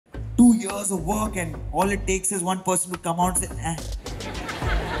2 years of work and all it takes is one person to come out and say, eh.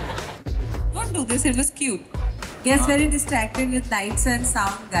 Don't do this, it was cute. Gets very distracted with lights and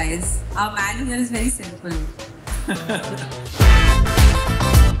sound, guys. Our man here is very simple.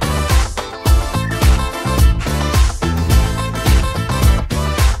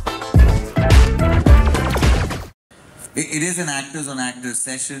 It is an actors on actors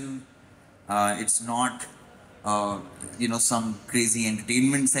session. It's not, some crazy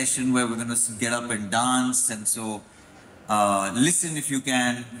entertainment session where we're going to get up and dance. And so, listen if you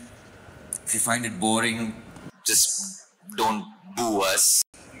can. If you find it boring, just don't boo us.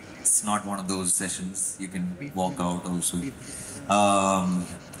 It's not one of those sessions. You can walk out also.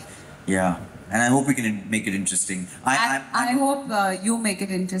 Yeah. And I hope we can make it interesting. I hope you make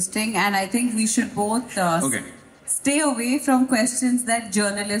it interesting. And I think we should both stay away from questions that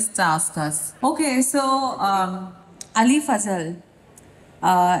journalists ask us. Okay, so Ali Fazal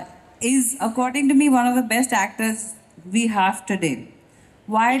is, according to me, one of the best actors we have today.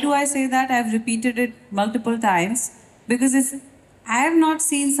 Why do I say that? I've repeated it multiple times because I have not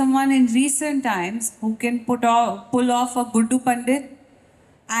seen someone in recent times who can pull off a Guddu Pandit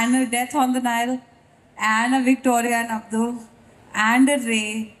and a Death on the Nile and a Victoria and Abdul and a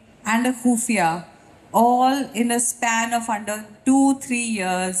Ray and a Khufia, all in a span of under 2-3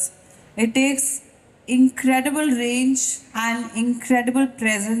 years. It takes incredible range and incredible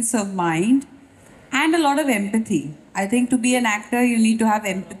presence of mind and a lot of empathy. I think to be an actor, you need to have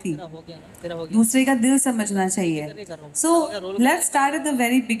empathy. दूसरे का दिल समझना चाहिए. So let's start at the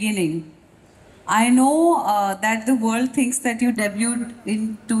very beginning. I know that the world thinks that you debuted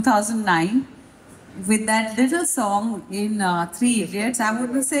in 2009 with that little song in Three Idiots. I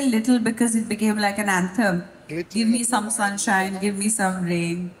wouldn't say little because it became like an anthem. Give me some sunshine, give me some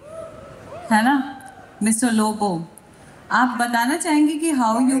rain. है ना? Mr. Lobo, आप बताना चाहेंगे कि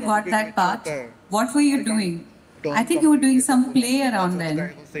how you got that part? What were you doing? I think you were doing some play around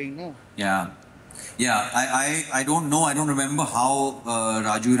then. Yeah. I don't know. I don't remember how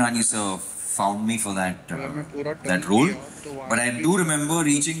Raju Irani sir found me for that role. But I do remember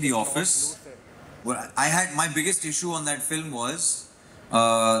reaching the office. Well, my biggest issue on that film was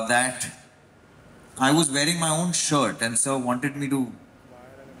that I was wearing my own shirt and sir wanted me to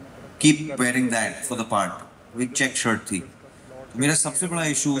keep wearing that for the part. With check shirt थी. मेरा सबसे बड़ा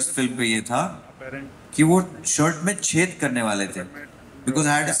issue इस film पे ये था कि वो shirt में छेद करने वाले थे. Because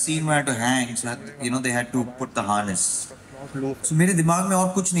I had a scene where I had to hang, so they had to put the harness. So मेरे दिमाग में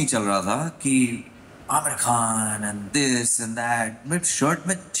और कुछ नहीं चल रहा था कि Aamir Khan and this and that. मेरे shirt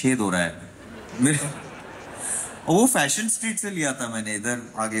में छेद हो रहा है. वो फैशन स्ट्रीट से लिया था मैंने इधर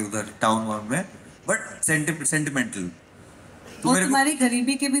आगे उधर टाउन वाउन में, बट सेंटिमेंटल. वो तुम्हारी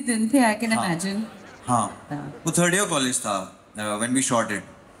गरीबी के भी दिन थे, I can imagine. हाँ, वो थर्ड ईयर कॉलेज था when we shot it,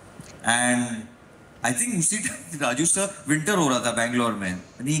 and I think उसी राजू सर विंटर हो रहा था बैंगलोर में,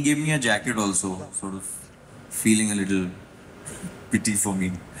 and he gave me a jacket also, sort of feeling a little pity for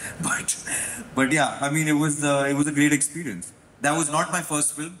me, but yeah, I mean it was a great experience. That was not my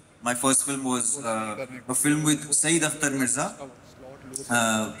first film. My first film was a film with Saeed Akhtar Mirza.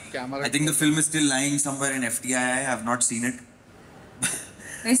 I think the film is still lying somewhere in FTII. I have not seen it.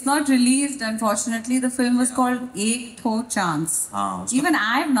 It's not released, unfortunately. The film was called Ek Tho Chance. Even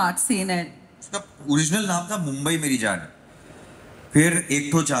I have not seen it. उसका original नाम था मुंबई मेरी जान. फिर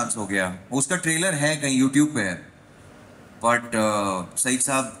एक ठो chance हो गया. उसका ट्रेलर है कहीं YouTube पे है. But सईद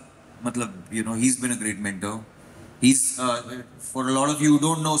साहब, मतलब he's been a great mentor. He's for a lot of you who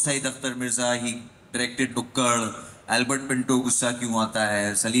don't know Saeed Akhtar Mirza, he directed Dukkad, Albert Pinto, Gussa Kyun Aata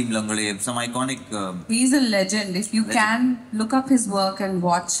Hai, Salim Langade, some iconic. He's a legend. If you can look up his work and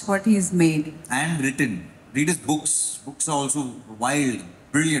watch what he's made. And written. Read his books. Books are also wild,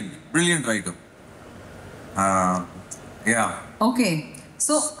 brilliant writer. Yeah. Okay,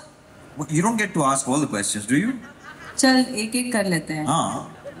 so you don't get to ask all the questions, do you? चल एक कर लेते हैं.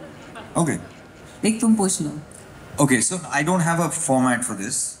 Okay. एक तुम पूछ लो. Okay, so I don't have a format for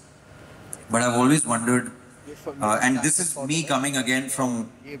this, but I've always wondered, and this is me coming again from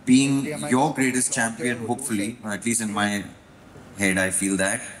being your greatest champion, hopefully, or at least in my head, I feel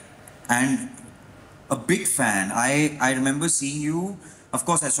that, and a big fan. I remember seeing you. Of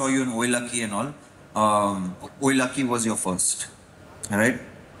course, I saw you in Oi Lucky and all. Oi Lucky was your first, right?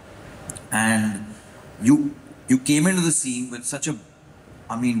 And you came into the scene with such a,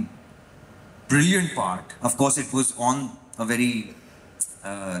 brilliant part. Of course, it was on a very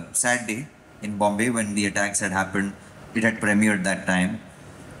sad day in Bombay when the attacks had happened. It had premiered that time.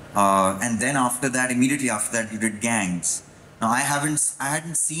 And then after that, immediately after that, you did Gangs. Now, I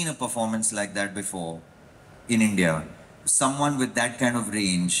hadn't seen a performance like that before in India. Someone with that kind of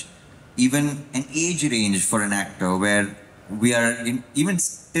range even an age range for an actor where we are in, even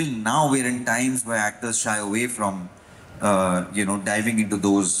still now we're in times where actors shy away from diving into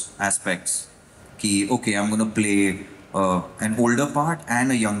those aspects. Ki, okay, I'm going to play an older part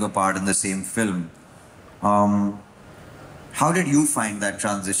and a younger part in the same film. How did you find that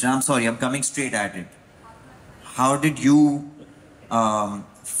transition? I'm sorry, I'm coming straight at it. How did you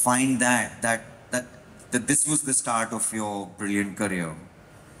find that this was the start of your brilliant career?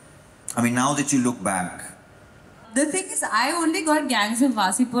 I mean, now that you look back. The thing is, I only got Gangs of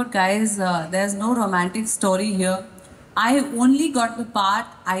Wasseypur, guys. There's no romantic story here. I only got the part,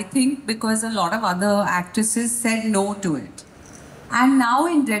 I think, because a lot of other actresses said no to it. And now,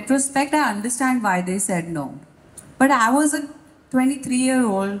 in retrospect, I understand why they said no. But I was a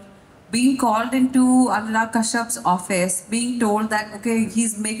 23-year-old being called into Anurag Kashyap's office, being told that, okay,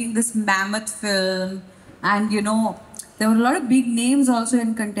 he's making this mammoth film. And, there were a lot of big names also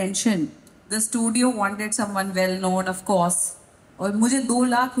in contention. The studio wanted someone well known, of course. और मुझे 2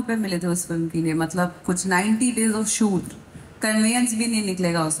 लाख रुपए मिले थे उस film के लिए, मतलब कुछ 90 days of shoot, conveyance भी नहीं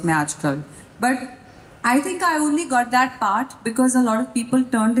निकलेगा उसमें आजकल. But I think I only got that part because a lot of people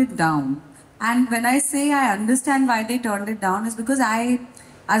turned it down. And when I say I understand why they turned it down, is because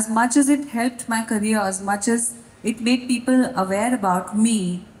as much as it helped my career, as much as it made people aware about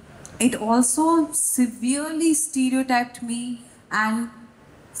me, it also severely stereotyped me, and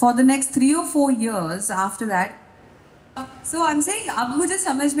for the next 3 or 4 years after that. So I'm saying, अब मुझे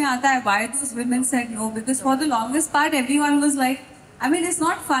समझ में आता है why those women said no, because for the longest part everyone was like, I mean, it's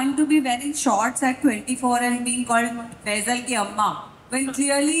not fun to be wearing shorts at 24 and being called Fazal ki amma, when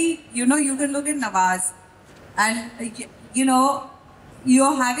clearly, you can look at Nawaz and,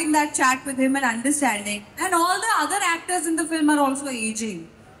 you're having that chat with him and understanding. And all the other actors in the film are also aging.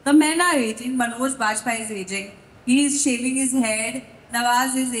 The men are aging. Manoj Bajpayee is aging. He is shaving his head.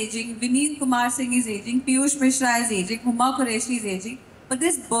 Nawaz is aging. Vineet Kumar Singh is aging. Piyush Mishra is aging. Huma Qureshi is aging. But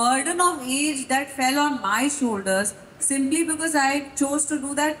this burden of age that fell on my shoulders simply because I chose to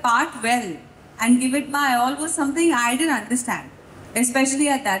do that part well and give it my all was something I didn't understand, especially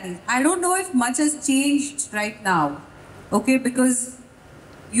at that age. I don't know if much has changed right now, okay, because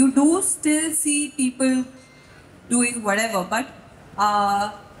you do still see people doing whatever, but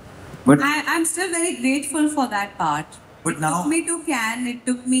I'm still very grateful for that part. But it now, took me to Cannes, it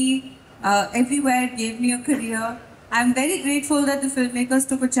took me everywhere, it gave me a career. I'm very grateful that the filmmakers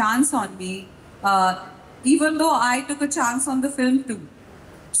took a chance on me, even though I took a chance on the film too.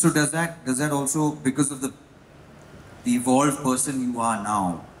 So does that also, because of the evolved person you are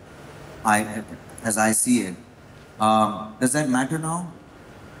now, as I see it, does that matter now?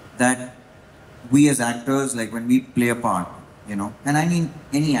 That we as actors, like when we play a part, and I mean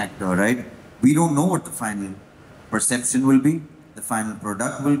any actor, right? We don't know what the final perception will be, the final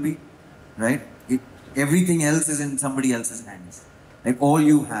product will be, right? Everything else is in somebody else's hands. Like all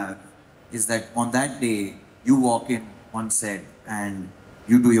you have is that on that day, you walk in on set and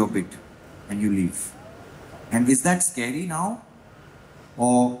you do your bit and you leave. And is that scary now?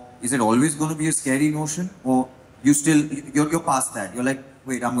 Or is it always going to be a scary notion? Or you're past that? You're like,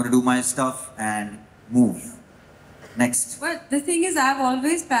 wait, I'm going to do my stuff and move. Next. Well, the thing is, I've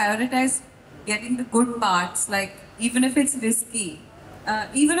always prioritized getting the good parts, like even if it's risky.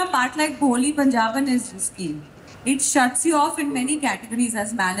 Even a part like Bholi Punjaban is risky. It shuts you off in many categories,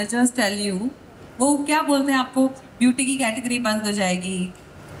 as managers tell you. वो क्या बोलते हैं आपको, beauty की category बंद हो जाएगी,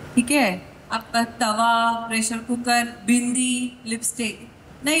 ठीक है? आपका तवा, प्रेशर कुकर, बिंदी, लिपस्टिक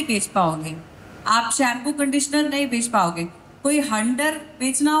नहीं बेच पाओगे. आप शैम्पू कंडीशनर नहीं बेच पाओगे. कोई हंडर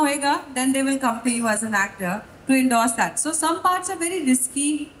बेचना होएगा, then they will come to you as an actor to endorse that. So some parts are very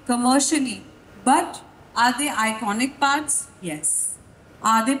risky commercially, but are they iconic parts? Yes.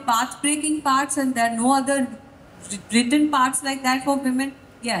 Are they path-breaking parts and there are no other written parts like that for women?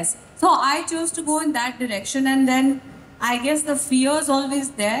 Yes. So I chose to go in that direction, and then I guess the fear is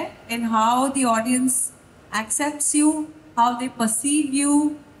always there in how the audience accepts you, how they perceive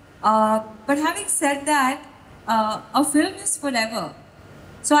you. But having said that, a film is forever.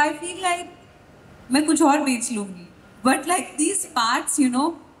 So I feel like मैं कुछ और बेच लूँगी. But like these parts,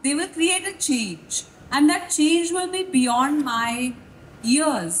 they will create a change. And that change will be beyond my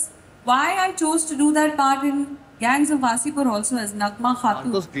years. Why I chose to do that part in Gangs of Wasseypur also as Nagma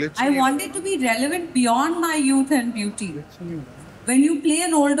Khatun. I wanted to be relevant beyond my youth and beauty. When you play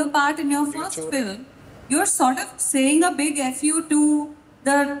an older part in your first film, you're sort of saying a big FU to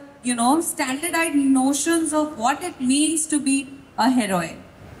the, standardized notions of what it means to be a heroine.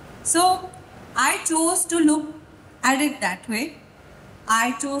 So I chose to look at it that way.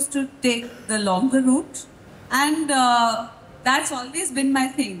 I chose to take the longer route. And that's always been my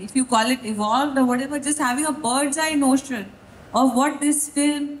thing. If you call it evolved or whatever, just having a bird's eye notion of what this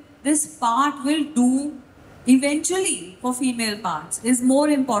film, this part will do eventually for female parts is more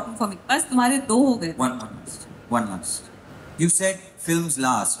important for me. बस तुम्हारे दो हो गए. One last. You said films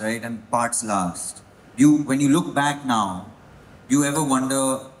last, right? And parts last. When you look back now, you ever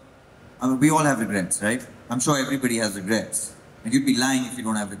wonder, I mean, we all have regrets, right? I'm sure everybody has regrets. And you'd be lying if you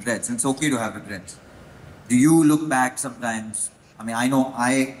don't have regrets. And it's okay to have regrets. Do you look back sometimes? I mean, I know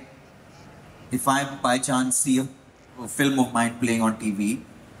if I by chance see a film of mine playing on TV,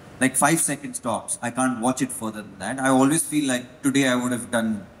 like 5 seconds tops, I can't watch it further than that. I always feel like today I would have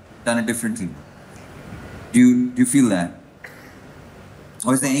done it differently. Do you feel that?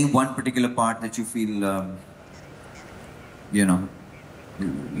 Or is there any one particular part that you feel,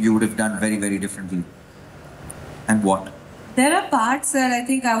 you would have done very, very differently? And what? There are parts that I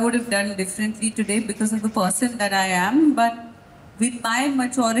think I would have done differently today because of the person that I am. But with my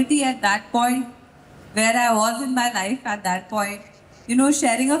maturity at that point, where I was in my life at that point,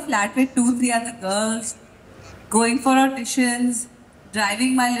 sharing a flat with 2-3 other girls, going for auditions,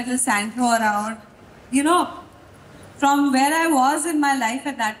 driving my little Santro around, from where I was in my life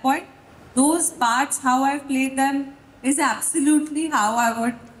at that point, those parts, how I played them, is absolutely how I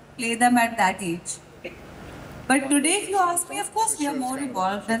would play them at that age. But today, if you ask me, of course, we are more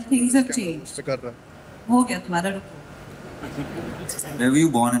evolved and things have changed. हो गया तुम्हारा रुको. Where were you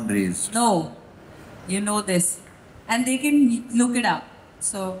born and raised? No, you know this, and they can look it up.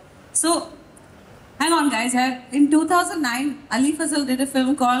 So hang on, guys. In 2009, Ali Fazal did a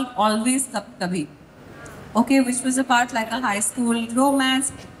film called Always Kabhi Kabhi. Okay, which was about like a high school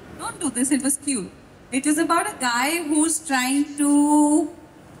romance. Don't do this, it was cute. It was about a guy who's trying to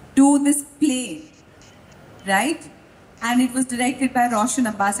do this play, right? And it was directed by Roshan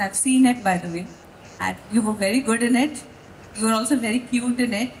Abbas. I've seen it, by the way. And you were very good in it. You were also very cute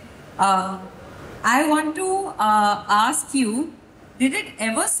in it. I want to ask you, did it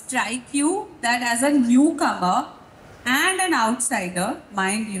ever strike you that as a newcomer and an outsider,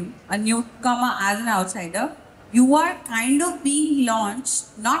 mind you, a newcomer as an outsider, you are kind of being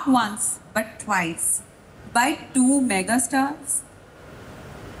launched not once but twice by two megastars,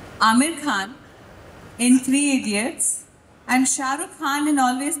 Amir Khan in Three Idiots and Shah Rukh Khan in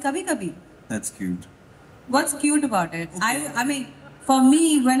Always Kabhi Kabhi? That's cute. What's cute about it? Okay. I mean, for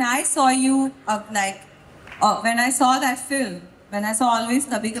me, when I saw you, when I saw that film, when I saw Always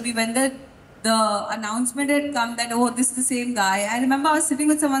Kabhi Kabhi, when the announcement had come that, oh, this is the same guy. I remember I was sitting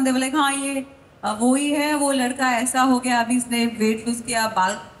with someone, they were like, हाँ ये वो ही है, वो लड़का ऐसा हो गया, अभी इसने weight lose किया,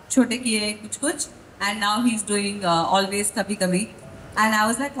 बाल छोटे किए, कुछ, and now he's doing Always Kabhi Kabhi. And I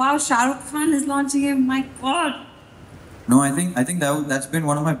was like, wow, Shah Rukh Khan is launching him, my God. No, I think that's been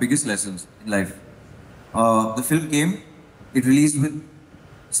one of my biggest lessons in life. The film came, it released with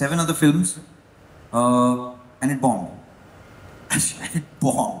 7 other films, and it bombed. It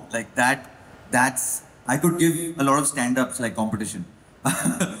bombed. Like that's, I could give a lot of stand-ups like competition.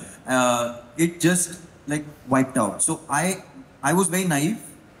 It just like wiped out. So I was very naive.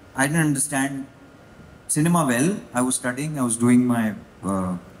 I didn't understand cinema well. I was studying, I was doing my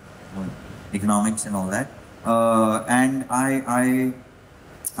economics and all that. And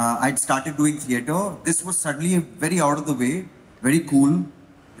I'd started doing theatre. This was suddenly very out of the way, very cool.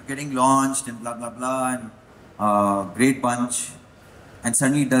 You're getting launched and blah, blah, blah, and great bunch. And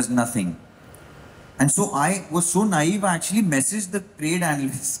suddenly it does nothing. And so I was so naive, I actually messaged the trade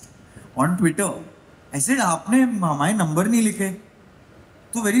analyst on Twitter. I said, "Aapne my number nahi likhe."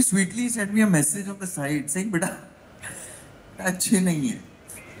 So very sweetly he sent me a message on the side saying, "Beta, अच्छे नहीं है."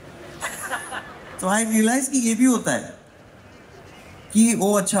 So I realized कि ये भी होता है कि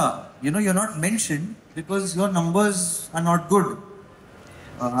oh अच्छा, you're not mentioned because your numbers are not good.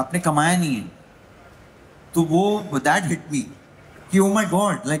 आपने कमाया नहीं है. तो वो that hit me. Oh my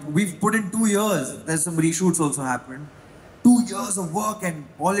God, like we've put in 2 years. There's some reshoots also happened. 2 years of work and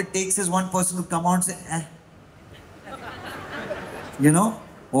all it takes is one person to come out and say,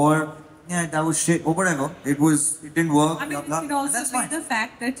 or yeah, that was shit or whatever. It didn't work. I mean, blah, blah. it can also be the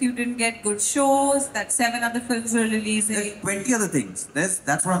fact that you didn't get good shows, that 7 other films were releasing. There's 20 other things.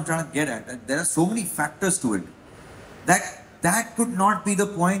 That's what I'm trying to get at. There are so many factors to it. That could not be the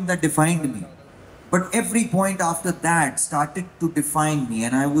point that defined me. But every point after that started to define me,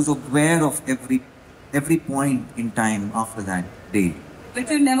 and I was aware of every point in time after that day. But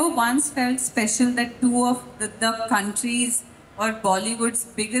you never once felt special that 2 of the country's or Bollywood's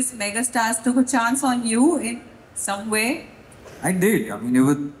biggest megastars took a chance on you in some way? I did. I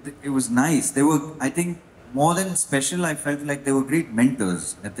mean, it was nice. They were, I think, more than special, I felt like they were great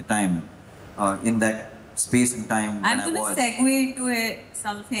mentors at the time in that space and time I'm when I going was. to segue into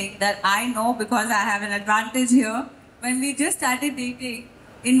something that I know because I have an advantage here. When we just started dating,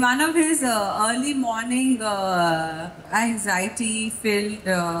 in one of his early morning anxiety-filled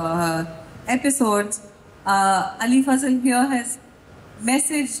episodes, Ali Fazal here has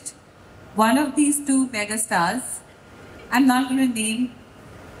messaged one of these two megastars. I'm not going to name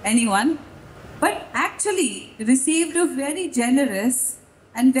anyone, but actually received a very generous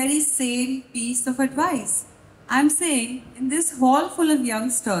and very sane piece of advice. I'm saying, in this hall full of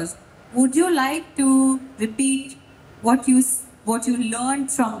youngsters, would you like to repeat what you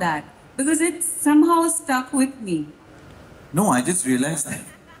learned from that? Because it somehow stuck with me. No, I just realized that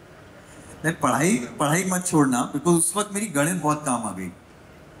पढ़ाई मत छोड़ना, because उस वक्त मेरी गणित बहुत काम आ गई.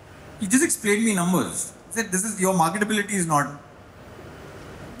 He just explained me numbers. He said, "This is your marketability is not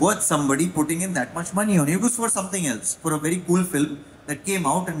worth somebody putting in that much money on it. It was for something else, for a very cool film that came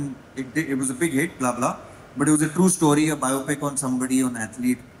out and it was a big hit, blah blah. But it was a true story, a biopic on somebody, on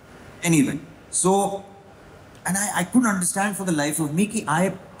athlete. Anyway, so and I couldn't understand for the life of me कि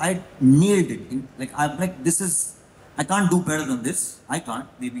I nailed it. Like I'm like, this is, I can't do better than this. I can't.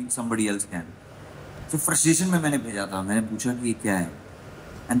 Maybe somebody else can. So frustration में मैंने भेजा था. मैंने पूछा कि ये क्या है?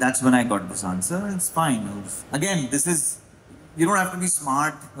 And that's when I got this answer. It's fine. Again, this is, you don't have to be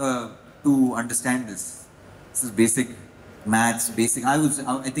smart to understand this. This is basic maths, basic.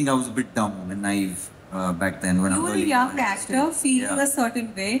 I think I was a bit dumb and naive back then when I was. You were a young actor, feeling a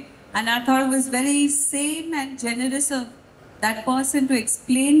certain way, and I thought it was very sane and generous of that person to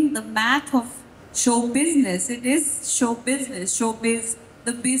explain the math of show business. It is show business. Show biz.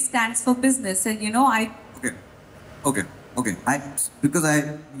 The biz stands for business, and you know I. Okay. Because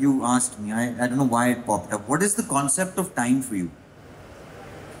you asked me, I don't know why it popped up. What is the concept of time for you?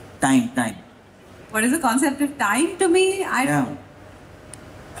 Time. What is the concept of time to me? I don't.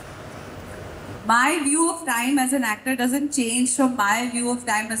 My view of time as an actor doesn't change from my view of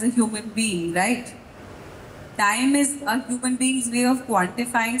time as a human being, right? Time is a human being's way of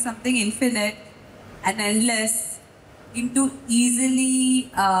quantifying something infinite and endless into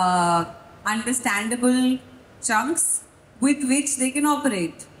easily understandable chunks with which they can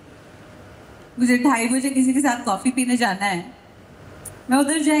operate. मुझे 2:30 बजे किसी के साथ coffee पीने जाना है, मैं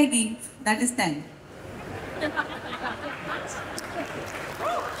उधर जाएगी. That is 10.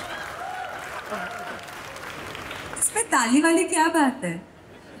 इसमें ताली वाली क्या बात है?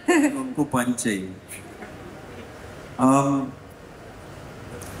 उनको पंच चाहिए.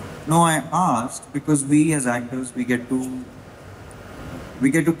 No, I asked because we as actors we get to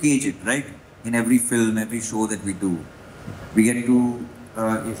cage it, right? In every film, every show that we do. We get to,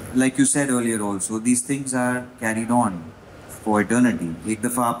 like you said earlier also, these things are carried on for eternity. एक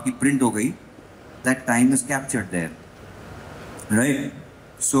दफा आपकी print हो गई, that time is captured there, right?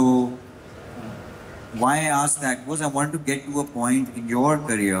 So, why I asked that was I wanted to get to a point in your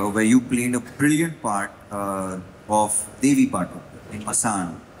career where you played a brilliant part of Devi Pato in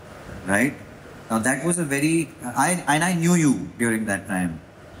Masan, right? Now that was a very, I knew you during that time.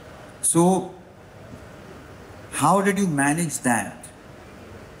 So, how did you manage that?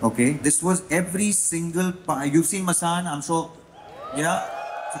 Okay, this was every single part. You've seen Masan, I'm sure. Yeah,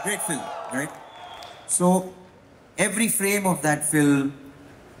 it's a great film, right? So, every frame of that film,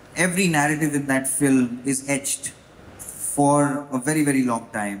 every narrative in that film is etched for a very, very long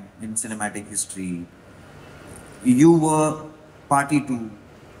time in cinematic history. You were party to,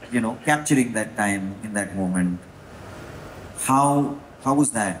 capturing that time in that moment. How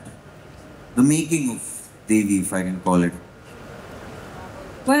was that? The making of Devi, if I can call it.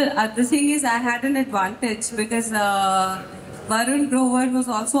 Well, the thing is, I had an advantage because Varun Grover was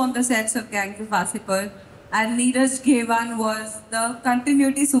also on the sets of Gangs of Wasseypur, and Neeraj Ghewan was the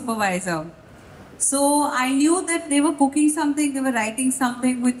continuity supervisor. So I knew that they were cooking something, they were writing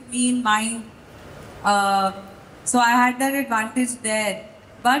something with me in mind. So I had that advantage there.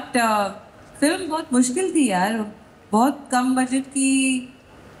 But film बहुत मुश्किल थी यार, बहुत कम budget की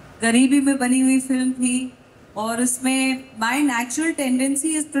गरीबी में बनी हुई फिल्म थी, और उसमें my natural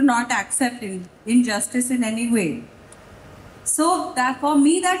tendency is to not accept injustice in any way. So that for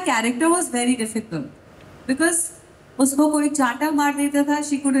me that character was very difficult because उसको कोई चांटा मार देता था,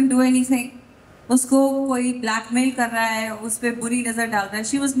 she couldn't do anything. उसको कोई blackmail कर रहा है, उस पे बुरी नजर डाल रहा है,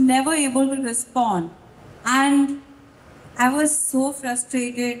 she was never able to respond. And I was so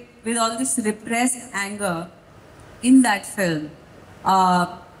frustrated with all this repressed anger in that film.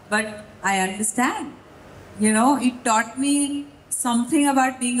 But I understand. It taught me something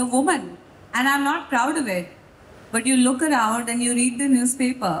about being a woman. And I'm not proud of it. But you look around and you read the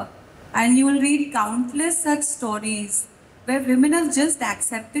newspaper and you will read countless such stories where women have just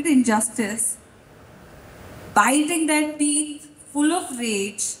accepted injustice biting their teeth, full of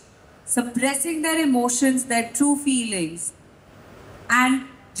rage, suppressing their emotions, their true feelings, and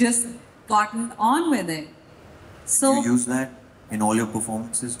just gotten on with it. So do you use that in all your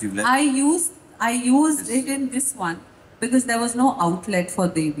performances? Do you let I used it in this one because there was no outlet for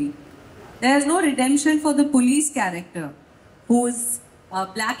Devi. There is no redemption for the police character who is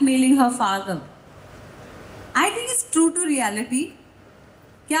blackmailing her father. I think it's true to reality.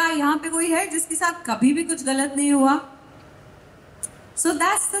 क्या यहाँ पे कोई है जिसके साथ कभी भी कुछ गलत नहीं हुआ? So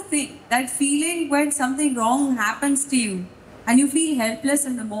that's the thing, that feeling when something wrong happens to you and you feel helpless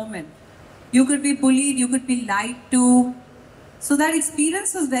in the moment. You could be bullied, you could be lied to. So that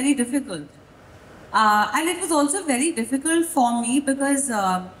experience was very difficult. And it was also very difficult for me because,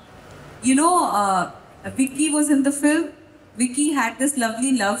 Vicky was in the film. Vicky had this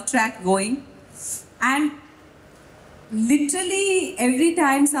lovely love track going. And literally every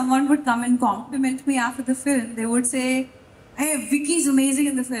time someone would come and compliment me after the film, they would say, hey, Vicky's amazing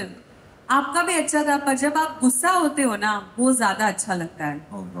in the film. आपका भी अच्छा था, पर जब आप गुस्सा होते हो ना, वो ज़्यादा अच्छा लगता है.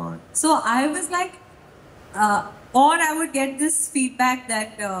 Oh God. So I was like, or I would get this feedback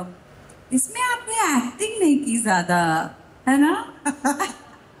that इसमें आपने acting नहीं की ज़्यादा, है ना?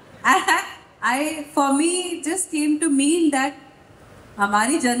 For me, it just came to mean that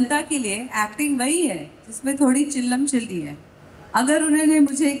हमारी जनता के लिए एक्टिंग वही है जिसमें थोड़ी चिल्लम चिल्ली है. अगर उन्होंने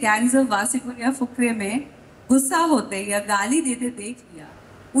मुझे गैंग्स ऑफ वासेपुर या फुकरे में गुस्सा होते या गाली देते देख लिया,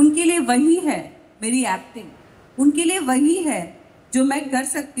 उनके लिए वही है मेरी एक्टिंग. उनके लिए वही है जो मैं कर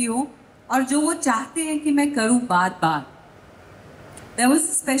सकती हूँ और जो वो चाहते हैं कि मैं करूँ बार बार. There was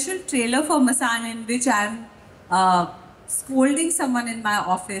a special trailer for Masan in which I'm scolding someone in my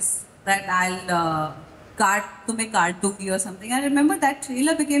office that I'll तुम्हें काट दूंगी or something. I remember that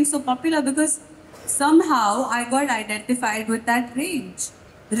trailer became so popular because somehow I got identified with that rage,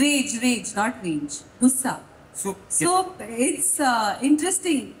 not range, gussa. So it's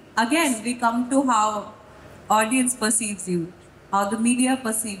interesting. Again, we come to how audience perceives you, how the media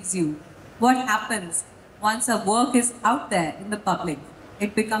perceives you. What happens once a work is out there in the public?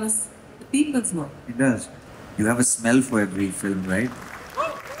 It becomes the people's work. It does. You have a smell for every film, right?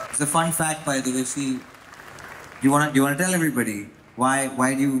 It's a fun fact, by the way. See, you wanna tell everybody why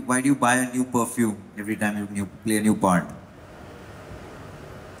do you buy a new perfume every time you play a new part?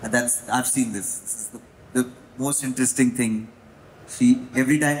 And I've seen this. This is the most interesting thing. See,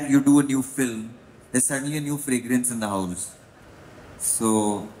 every time you do a new film, there's suddenly a new fragrance in the house.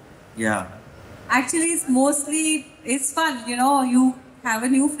 So, yeah. Actually, it's fun. You have a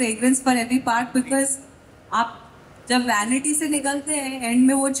new fragrance for every part because आप जब vanity से निकलते हैं, end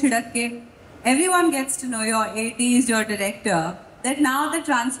में वो छिड़क के, everyone gets to know your ADs, your director, that now the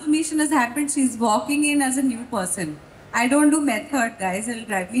transformation has happened. She's walking in as a new person. I don't do method, guys. It'll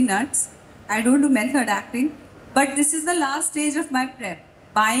drive me nuts. I don't do method acting. But this is the last stage of my prep,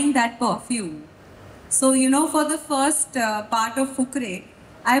 buying that perfume. So, for the first part of Fukre,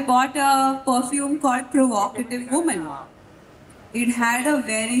 I bought a perfume called Provocative Woman. It had a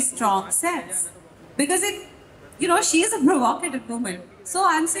very strong sense. Because she is a provocative woman. So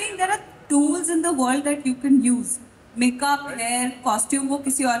I'm saying there are tools in the world that you can use. Makeup, hair, costume, वो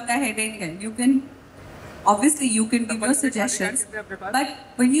किसी और का headache है. You can give your suggestions. But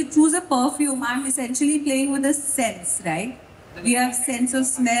when you choose a perfume, I'm essentially playing with a sense, right? We have sense of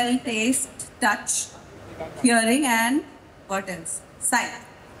smell, taste, touch, hearing, and what else? Sight.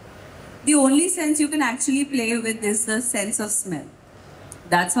 The only sense you can actually play with is the sense of smell.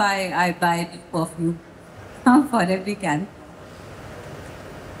 That's why I buy perfume for every can.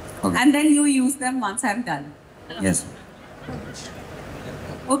 Okay. And then you use them once I'm done. Yes.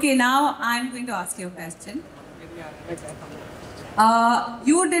 Okay, now I'm going to ask you a question.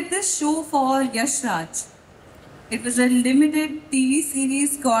 You did this show for Yash Raj. It was a limited TV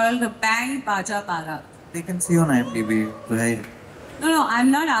series called Bang Baja Bara. They can see on IMDb. Right. No, I'm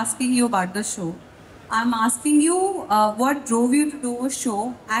not asking you about the show. I'm asking you what drove you to do a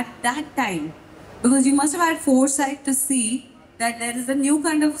show at that time. Because you must have had foresight to see that there is a new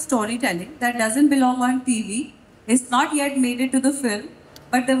kind of storytelling that doesn't belong on TV. It's not yet made it to the film,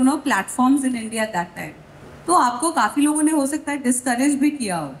 but there were no platforms in India at that time. तो आपको काफी लोगों ने हो सकता है discourage भी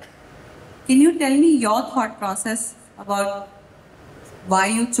किया हो. Can you tell me your thought process about why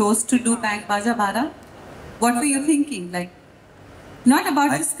you chose to do Bang Baja Bara? What were you thinking? Like, not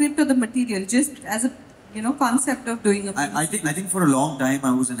about the script or the material, just as a concept of doing a film. I think for a long time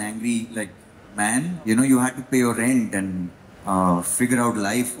I was an angry man. You had to pay your rent and figure out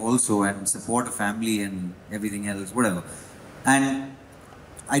life also and support a family and everything else, whatever. And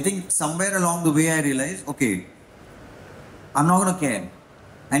I think somewhere along the way I realized, okay, I'm not gonna care.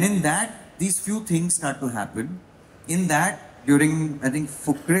 And in that these few things start to happen. In that, during, I think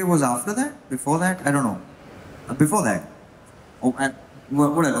Fukre was after that, before that, I don't know. Before that. Oh, and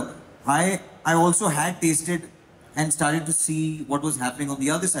whatever. I also had tasted and started to see what was happening on the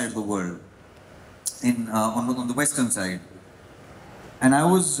other side of the world, on the western side. And I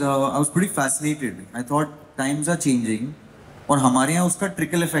was pretty fascinated. I thought times are changing, और हमारे यहाँ उसका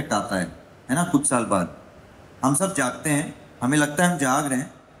trickle effect आता है ना कुछ साल बाद. हम सब जागते हैं, हमें लगता है हम जाग रहे हैं,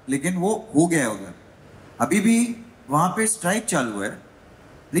 लेकिन वो हो गया है उधर. अभी भी वहाँ पे strike चालू है,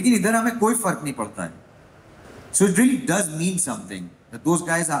 लेकिन इधर हमें कोई फर्क नहीं पड़ता है. So it really does mean something that those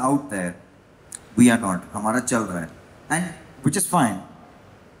guys are out there, we are not. हमारा चल रहा है, and which is fine.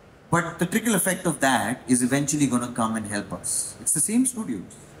 But the trickle effect of that is eventually going to come and help us. It's the same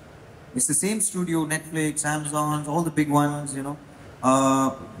studios. It's the same studio, Netflix, Amazon, all the big ones, you know,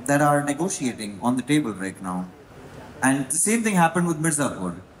 that are negotiating on the table right now. And the same thing happened with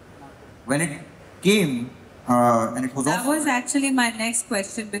Mirzapur. When it came, and it was That was actually my next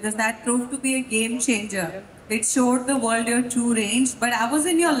question, because that proved to be a game changer. It showed the world your true range. But I was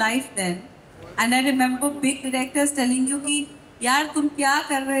in your life then, and I remember big directors telling you कि यार तुम क्या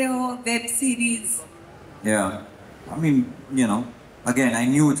कर रहे हो web series. Yeah, I mean, you know, again, I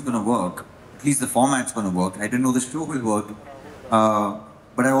knew it's going to work. At least the format's going to work. I didn't know the show will work.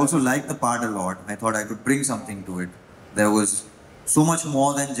 But I also liked the part a lot. I thought I could bring something to it. There was so much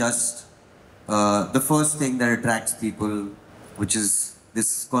more than just the first thing that attracts people, which is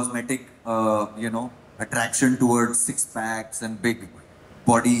this cosmetic, you know, attraction towards six packs and big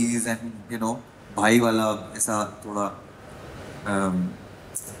bodies and, you know, bhai wala aisa thoda.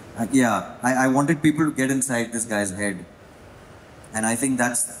 Yeah, I wanted people to get inside this guy's head. And I think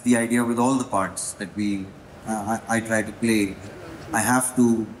that's the idea with all the parts that I try to play. I have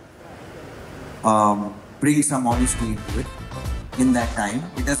to bring some honesty into it in that time.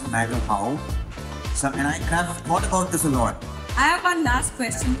 It doesn't matter how. And I have thought about this a lot. I have one last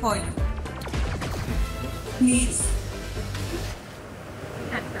question for you. Please.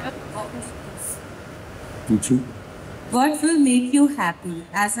 Tuchu? What will make you happy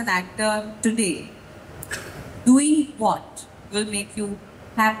as an actor today? Doing what will make you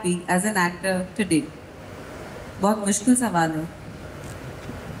happy as an actor today? बहुत मुश्किल सवाल है.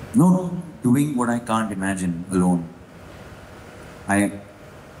 No, doing what I can't imagine alone. I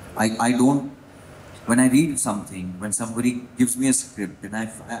don't. When I read something, when somebody gives me a script, and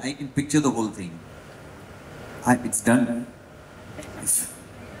I can picture the whole thing. It's done.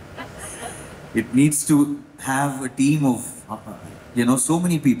 It needs to have a team of, you know, so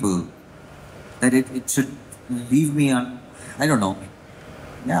many people that it should leave me on. I don't know.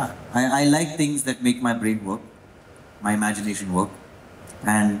 Yeah, I like things that make my brain work, my imagination work,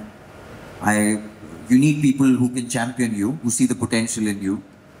 and you need people who can champion you, who see the potential in you,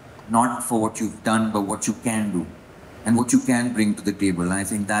 not for what you've done, but what you can do, and what you can bring to the table. And I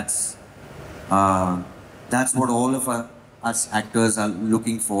think that's what all of us actors are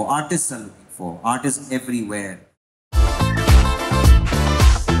looking for. Artists are looking for. Artists everywhere.